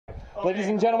Ladies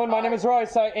and gentlemen, my name is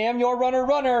Royce. I am your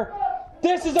runner.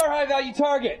 This is our high-value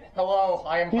target. Hello,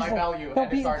 I am high value.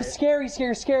 Don't be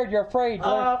scared. You're afraid.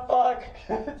 Fuck.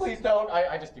 Please don't.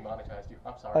 I just demonetized you.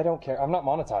 I'm sorry. I don't care. I'm not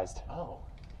monetized. Oh,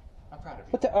 I'm proud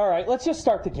of you. All right, let's just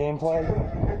start the gameplay.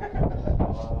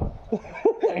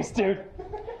 Thanks, dude.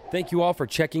 Thank you all for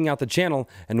checking out the channel,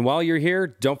 and while you're here,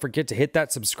 don't forget to hit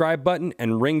that subscribe button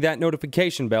and ring that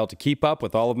notification bell to keep up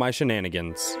with all of my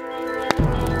shenanigans.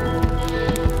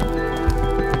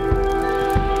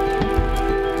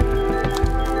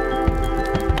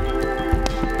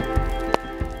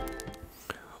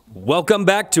 Welcome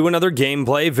back to another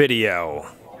gameplay video.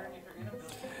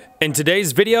 In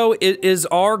today's video, it is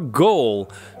our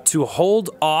goal to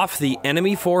hold off the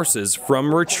enemy forces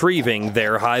from retrieving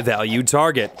their high-value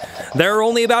target. There are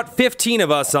only about 15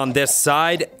 of us on this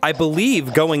side, I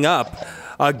believe, going up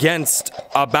against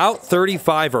about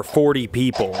 35 or 40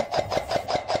 people.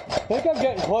 I think I'm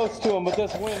getting close to him, but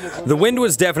this wind is... The wind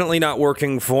was definitely not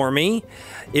working for me.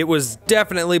 It was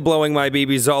definitely blowing my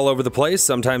BBs all over the place.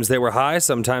 Sometimes they were high,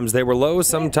 sometimes they were low,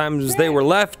 sometimes they were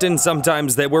left, and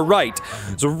sometimes they were right.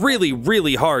 It was really,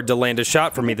 really hard to land a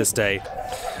shot for me this day.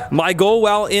 My goal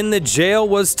while in the jail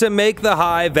was to make the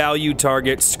high-value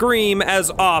target scream as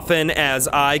often as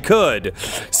I could,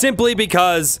 simply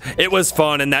because it was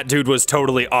fun and that dude was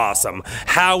totally awesome.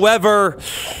 However,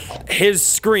 his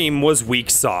scream was weak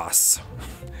sauce.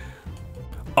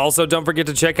 Also, don't forget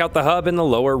to check out the hub in the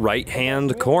lower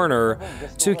right-hand corner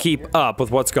to keep up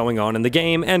with what's going on in the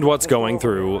game and what's going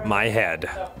through my head.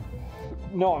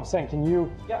 No, I'm saying, can you...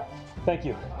 Yeah. Thank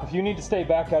you. If you need to stay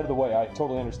back out of the way, I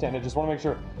totally understand. I just want to make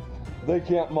sure they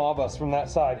can't mob us from that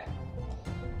side.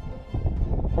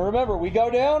 And remember, we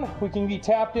go down, we can be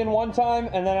tapped in one time,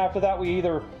 and then after that we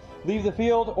either leave the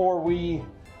field or we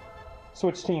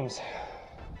switch teams.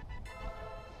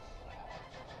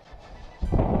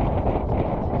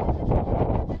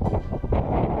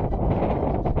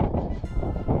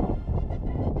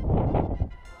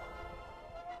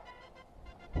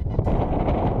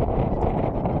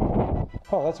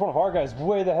 Oh, that's one of our guys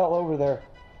way the hell over there.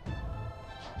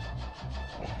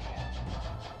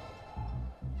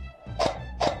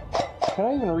 Can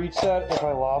I even reach that if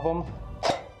I lob him?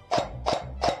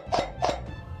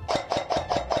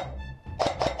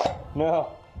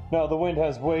 No, the wind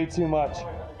has way too much.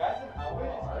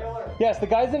 Yes, the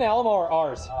guys in Alamo are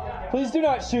ours. Please do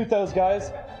not shoot those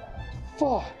guys.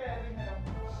 Fuck.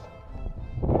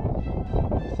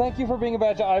 Thank you for being a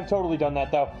bad guy. I've totally done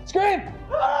that though. Scream!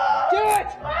 Do it!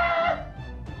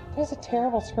 That's a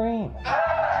terrible scream.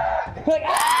 Like,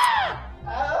 ah!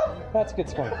 That's a good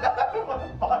scream. What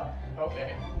the fuck?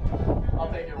 Okay. I'll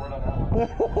take your word on that one.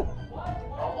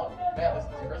 Oh, man, this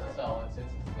prison cell,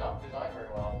 it's not designed very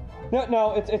well.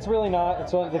 No, it's really not.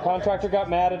 It's the contractor got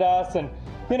mad at us, and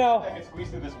you know, I can squeeze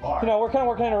through this bar. You know, we're kind of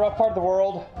working in a rough part of the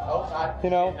world. Oh, God. You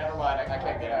know. Shit, never mind. I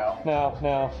can't get out.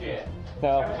 No. Shit.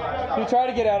 No. If you try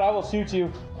to get out, I will shoot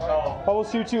you. Oh. I will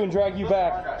shoot you and drag you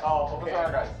back. Oh, okay. Those are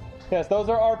our guys. Yes, those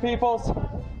are our peoples.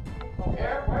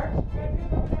 Where?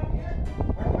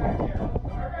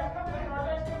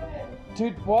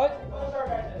 Dude, what?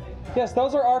 Yes,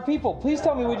 those are our people. Please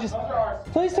tell me we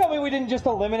didn't just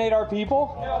eliminate our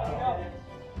people. No.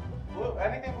 Blue,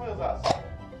 anything blue is us.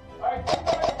 Alright, I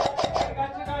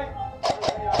got two guys.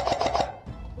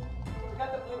 We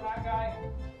got the blue hat guy.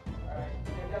 Alright,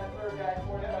 we got a third guy,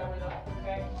 45 with us.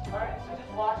 Okay. Alright, so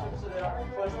just watch them so they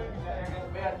don't push them.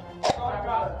 Man, going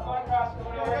across.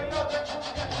 There you go.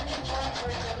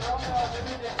 They're on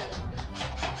the distance.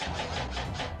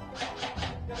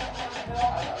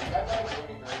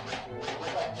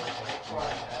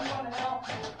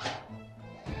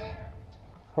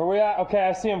 Where we at? Okay,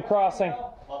 I see him crossing.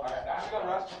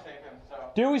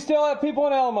 Do we still have people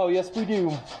in Alamo? Yes, we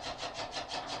do.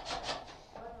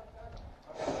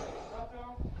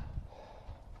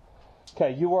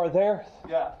 Okay, you are there?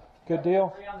 Yeah. Good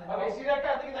deal. Okay, see that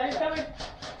guy? Look at that. He's coming.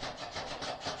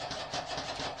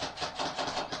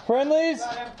 Friendlies?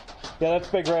 Yeah, that's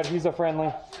Big Red. He's a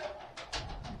friendly.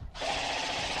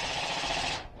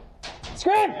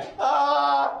 Scream!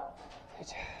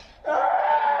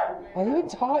 I even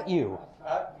taught you.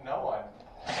 No one.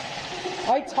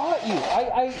 I taught you.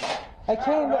 I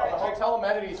can't even... My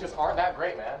telemedicines just aren't that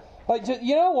great, man. Like,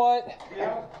 you know what?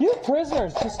 You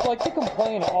prisoners just like to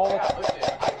complain all the time. Listen,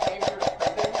 I came here to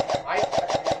prison. I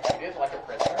treated like a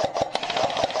prisoner.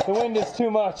 The wind is too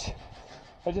much.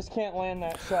 I just can't land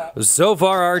that shot. So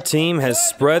far, our team has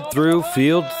spread through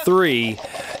Field 3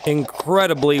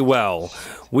 incredibly well.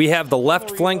 We have the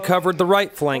left flank covered, the right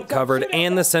flank covered,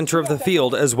 and the center of the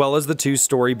field, as well as the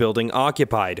 2-story building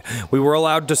occupied. We were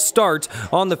allowed to start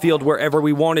on the field wherever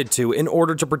we wanted to in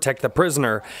order to protect the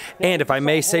prisoner. And if I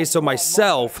may say so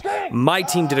myself, my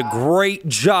team did a great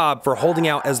job for holding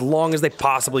out as long as they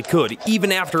possibly could,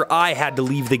 even after I had to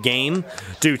leave the game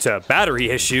due to battery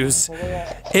issues.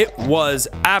 It was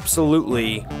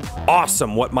absolutely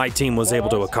awesome what my team was able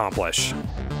to accomplish.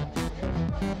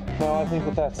 No, I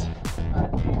think that's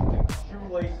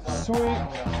sweet.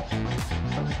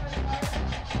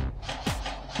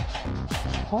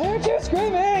 Why aren't you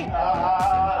screaming?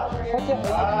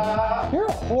 You're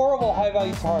a horrible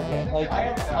high-value target. Like, I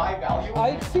am high value.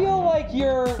 I feel like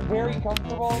you're very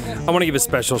comfortable in this. I want to give a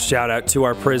special shout out to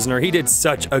our prisoner. He did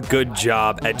such a good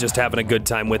job at just having a good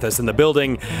time with us in the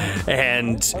building,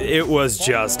 and it was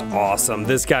just awesome.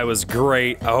 This guy was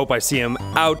great. I hope I see him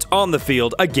out on the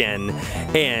field again,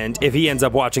 and if he ends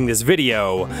up watching this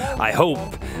video, I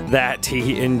hope that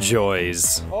he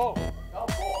enjoys. Oh,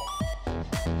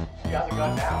 You got the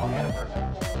gun now and a person.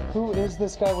 who is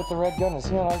this guy with the red gun? Is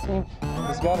he on our team?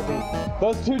 He's gotta be.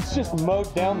 Those dudes just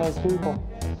mowed down those people.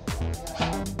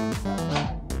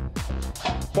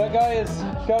 That guy has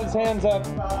got his hands up.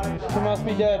 He must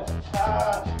be dead.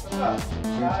 What's up?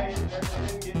 Guys, they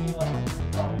didn't give me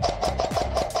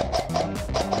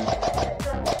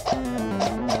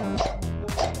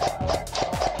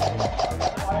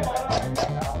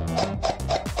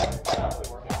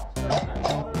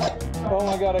Oh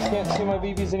my god, I can't see my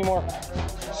BBs anymore.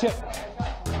 Shit.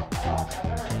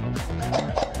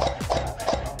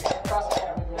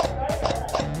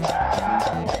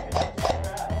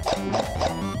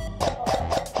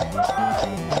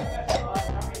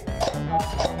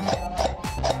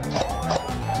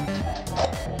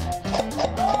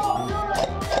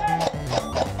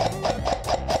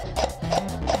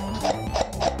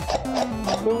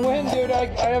 The wind, dude, I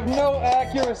have no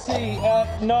accuracy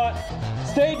at not...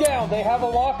 Stay down. They have a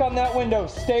lock on that window.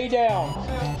 Stay down.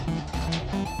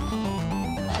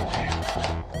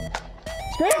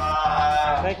 Scream!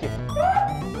 Thank you.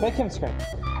 Make him scream.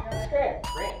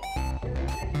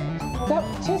 That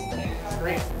just...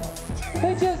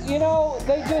 They just, you know,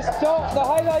 they just don't... The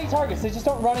high-value targets, they just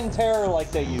don't run in terror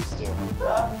like they used to.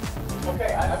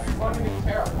 Okay, I've been running in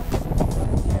terror.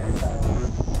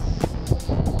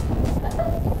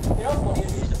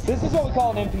 This is what we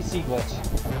call an NPC glitch.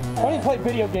 I only play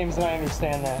video games and I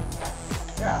understand that.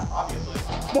 Yeah, obviously.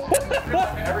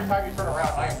 Every time you turn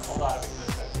around, I am pulled out of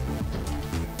existence.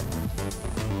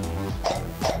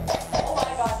 Oh my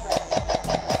god,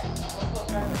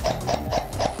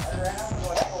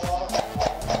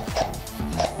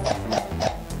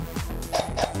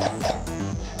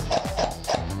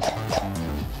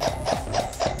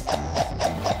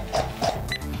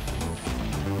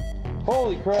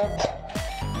 Holy crap.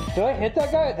 Did I hit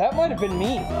that guy? That might have been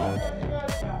me.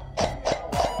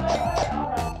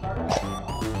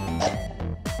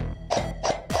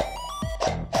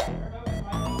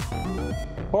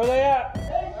 Where are they at?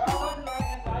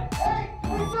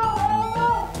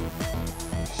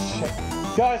 Shit.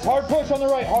 Guys, hard push on the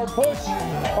right. Hard push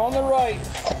on the right.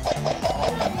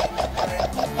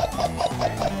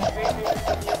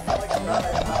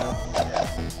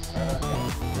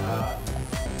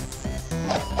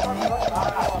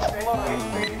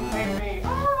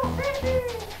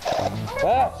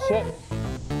 Ah, shit.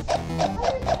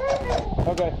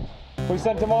 Okay. We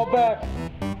sent them all back.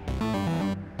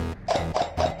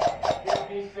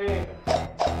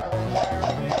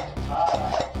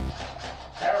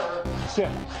 Shit.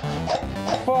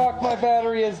 Fuck, my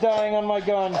battery is dying on my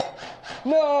gun.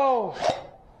 No!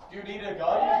 Do you need a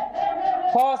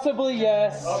gun? Possibly,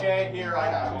 yes. Okay, here,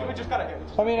 I got it. We just gotta hit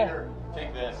it. I mean, Here,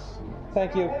 take this.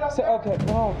 Thank you. So, okay,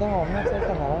 no, I'm not taking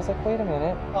that. I was like, wait a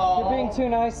minute. You're being too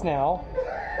nice now.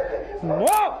 No!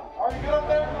 Are you good up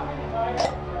there?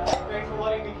 Thanks for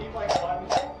letting me keep my gun.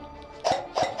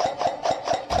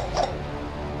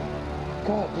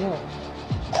 God damn it.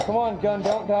 Come on, gun,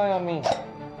 don't die on me.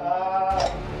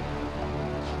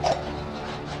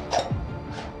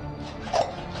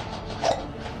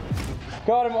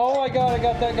 Got him. Oh my god, I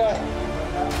got that guy.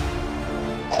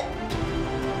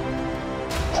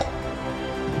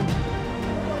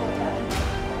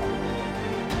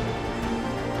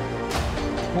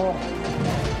 Oh.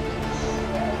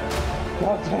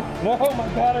 God damn. No, my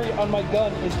battery on my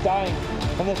gun is dying,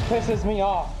 and this pisses me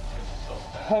off.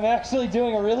 I'm actually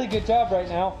doing a really good job right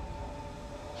now.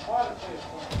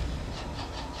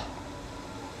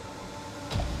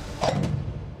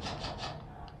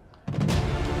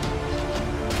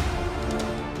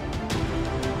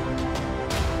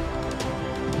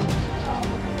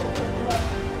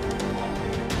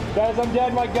 Guys, I'm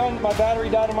dead. My battery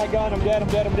died on my gun. I'm dead.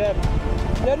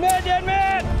 Dead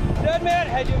man.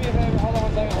 Hey, do me a favor. Hold on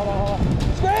one second. Hold on.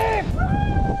 Scream!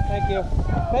 Thank you.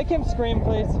 Make him scream,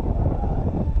 please.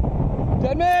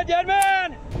 Dead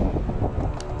man!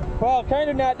 Well,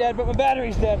 kind of not dead, but my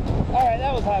battery's dead. All right,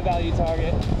 that was high value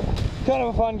target. Kind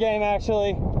of a fun game,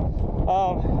 actually.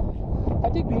 I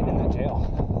dig being in that jail.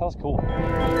 That was cool.